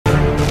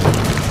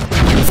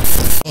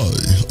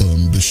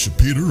Bishop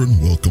Peter, and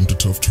welcome to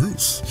Tough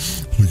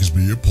Truth. Please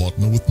be a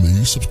partner with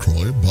me.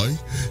 Subscribe by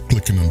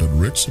clicking on that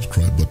red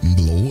subscribe button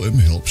below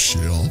and help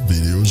share our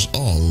videos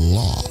a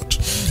lot.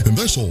 And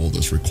that's all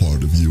that's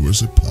required of you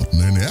as a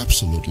partner and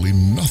absolutely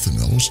nothing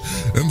else.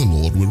 And the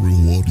Lord will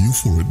reward you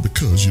for it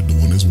because you're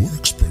doing His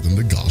work, spreading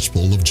the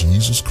gospel of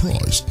Jesus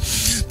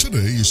Christ.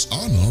 Today is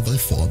Honor Thy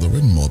Father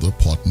and Mother,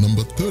 part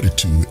number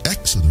 32,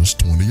 Exodus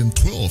 20 and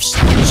 12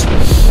 says,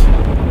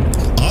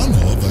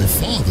 Honor thy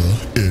father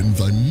and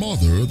thy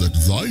mother, that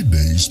thy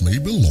days may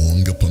be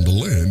long upon the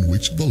land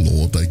which the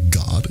Lord thy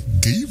God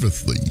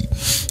giveth thee.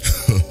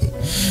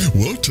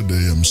 Well,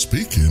 today I'm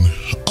speaking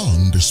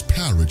on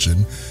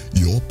disparaging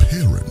your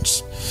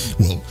parents.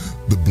 Well,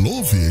 the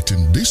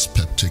bloviating,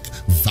 dyspeptic,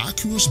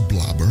 vacuous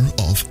blabber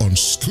of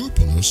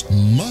unscrupulous,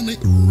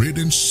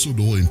 money-ridden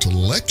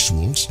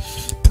pseudo-intellectuals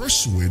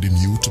persuading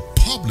you to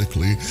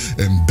publicly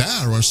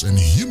embarrass and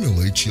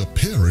humiliate your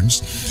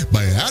parents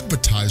by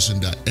advertising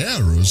their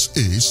errors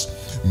is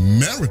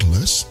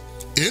meritless,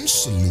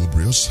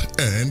 insalubrious,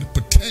 and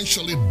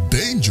potentially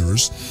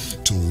dangerous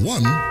to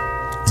one,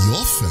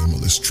 your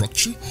family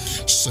structure,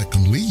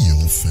 secondly,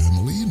 your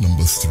family,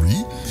 number 3,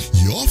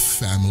 your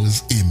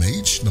family's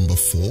image, number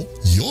 4,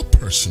 your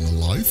personal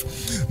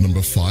life,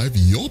 number 5,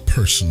 your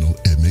personal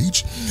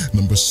image,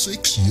 number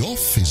 6, your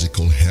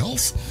physical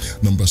health,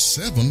 number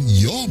 7,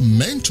 your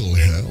mental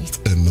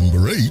health, and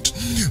number 8,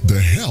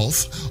 the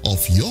health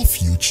of your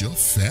future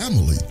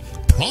family.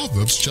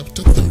 Proverbs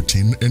chapter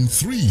 13 and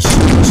 3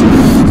 says,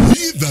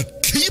 He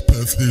that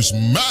keepeth his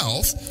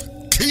mouth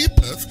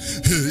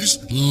keepeth his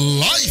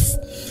life,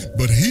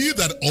 but he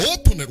that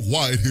openeth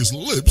wide his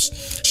lips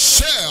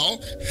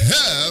shall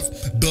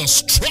have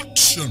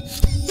destruction.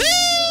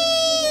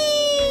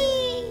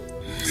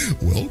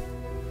 Well,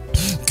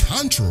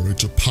 contrary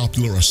to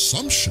popular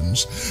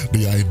assumptions,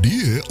 the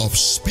idea of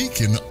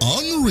speaking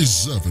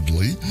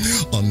unreservedly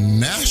on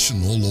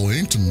national or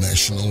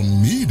international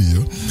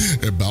media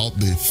about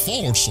the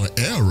faults or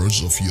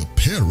errors of your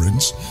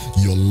parents,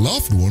 your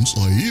loved ones,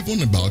 or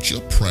even about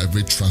your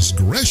private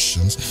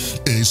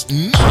transgressions is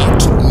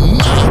not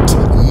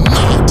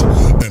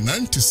an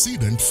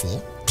antecedent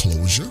for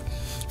closure,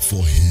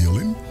 for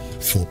healing,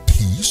 for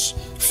peace,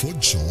 for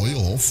joy,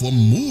 or for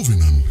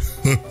moving on.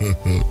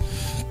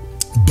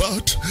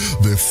 But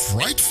the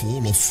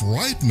frightful or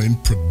frightening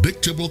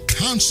predictable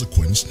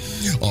consequence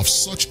of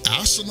such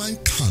asinine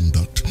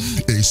conduct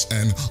is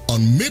an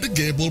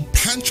unmitigable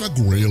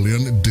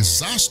Pantagruelian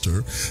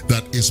disaster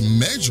that is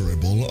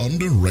measurable on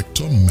the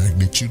Richter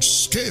magnitude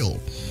scale.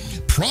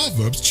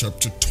 Proverbs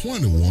chapter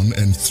 21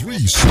 and 3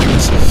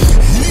 says,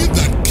 He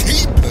that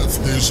keepeth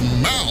his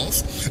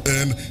mouth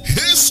and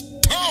his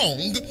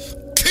tongue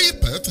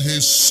keepeth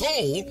his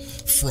soul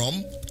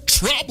from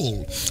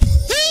trouble.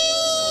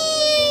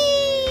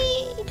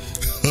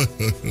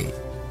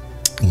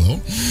 Well,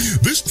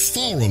 this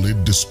thoroughly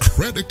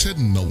discredited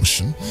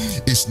notion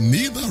is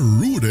neither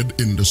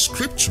rooted in the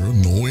scripture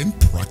nor in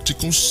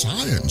practical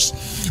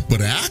science,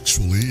 but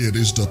actually it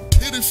is the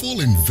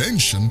pitiful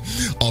invention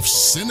of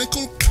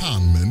cynical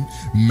conmen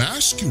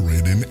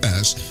masquerading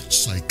as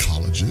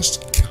psychologists,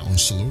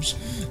 counselors,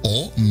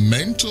 or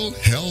mental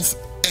health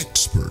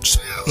experts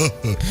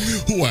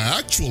who are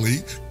actually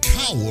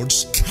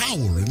cowards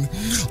cowering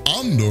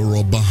under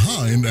or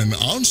behind an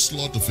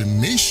onslaught of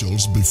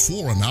initials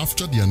before and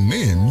after their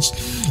names,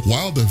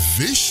 while they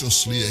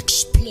viciously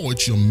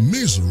exploit your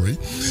misery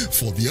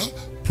for their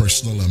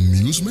personal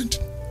amusement,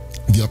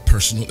 their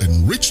personal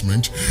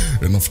enrichment,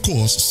 and of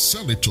course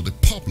sell it to the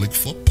public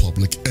for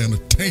public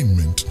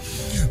entertainment.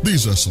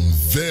 These are some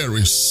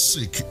very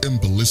sick,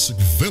 imbecilic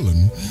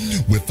villain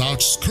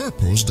without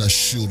scruples that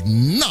should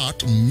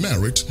not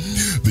merit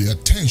the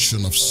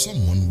attention of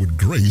someone with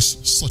grace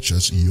such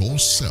as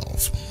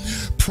yourself.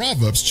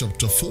 Proverbs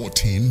chapter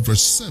 14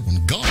 verse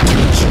 7, God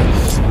tells you,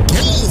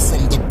 Go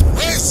from the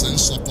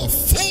presence of a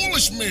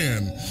foolish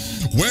man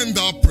when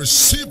thou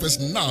perceivest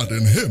not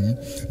in him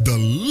the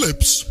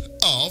lips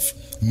of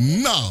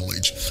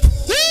knowledge.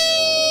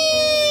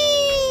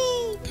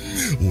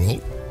 Well,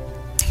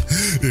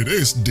 it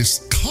is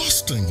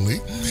disgustingly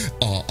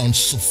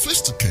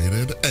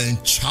unsophisticated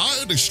and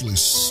childishly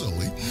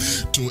silly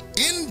to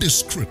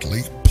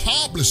indiscreetly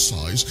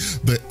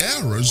publicize the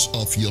errors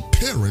of your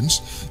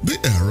parents, the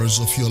errors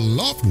of your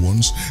loved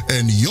ones,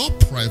 and your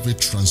private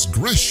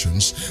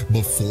transgressions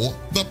before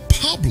the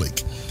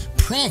public.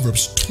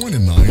 Proverbs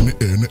 29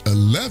 and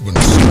 11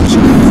 says,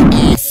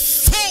 A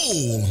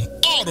fool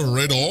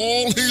uttereth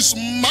all his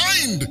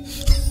mind.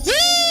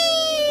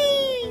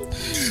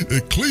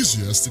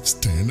 Ecclesiastes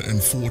 10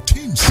 and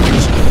 14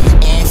 says,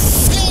 A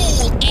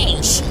fool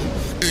also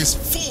is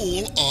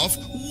full of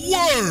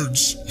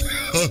words.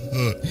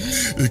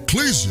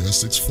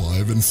 Ecclesiastes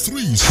 5 and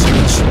 3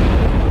 says,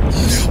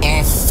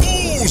 A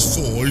fool's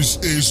voice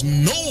is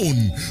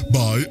known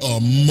by a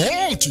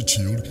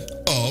multitude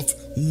of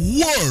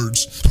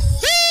words.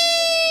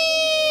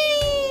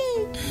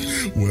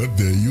 Well,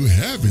 there you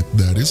have it.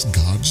 That is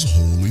God's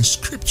holy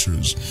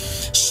scriptures.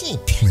 So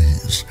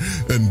please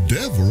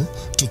endeavor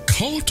to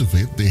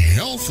cultivate the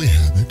healthy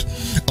habit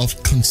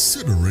of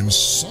considering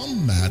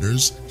some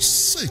matters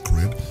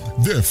sacred,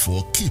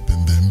 therefore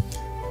keeping them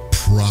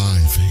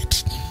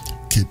private.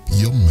 Keep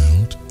your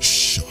mouth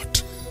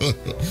shut.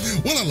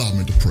 Well, allow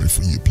me to pray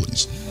for you,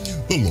 please.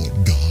 The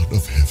Lord God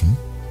of heaven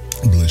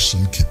bless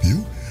and keep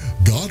you.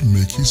 God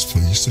make his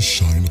face to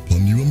shine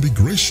upon you and be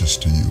gracious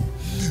to you.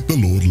 The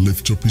Lord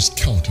lift up his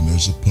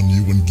countenance upon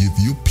you and give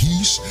you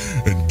peace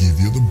and give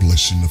you the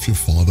blessing of your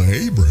father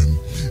Abraham.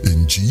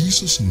 In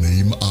Jesus'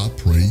 name I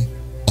pray.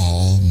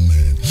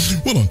 Amen.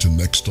 Well, until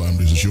next time,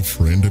 this is your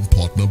friend and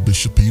partner,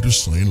 Bishop Peter,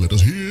 saying, let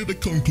us hear the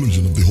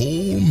conclusion of the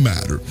whole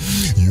matter.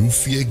 You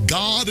fear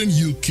God and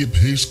you keep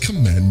his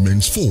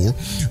commandments, for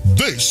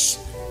this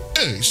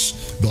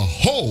is the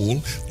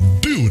whole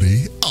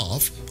duty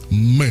of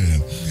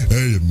man.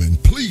 Amen.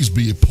 Please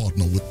be a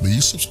partner with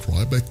me.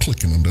 Subscribe by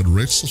clicking on that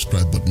red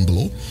subscribe button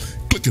below.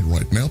 Click it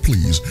right now,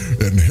 please,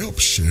 and help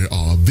share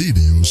our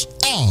videos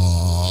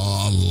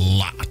a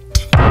lot.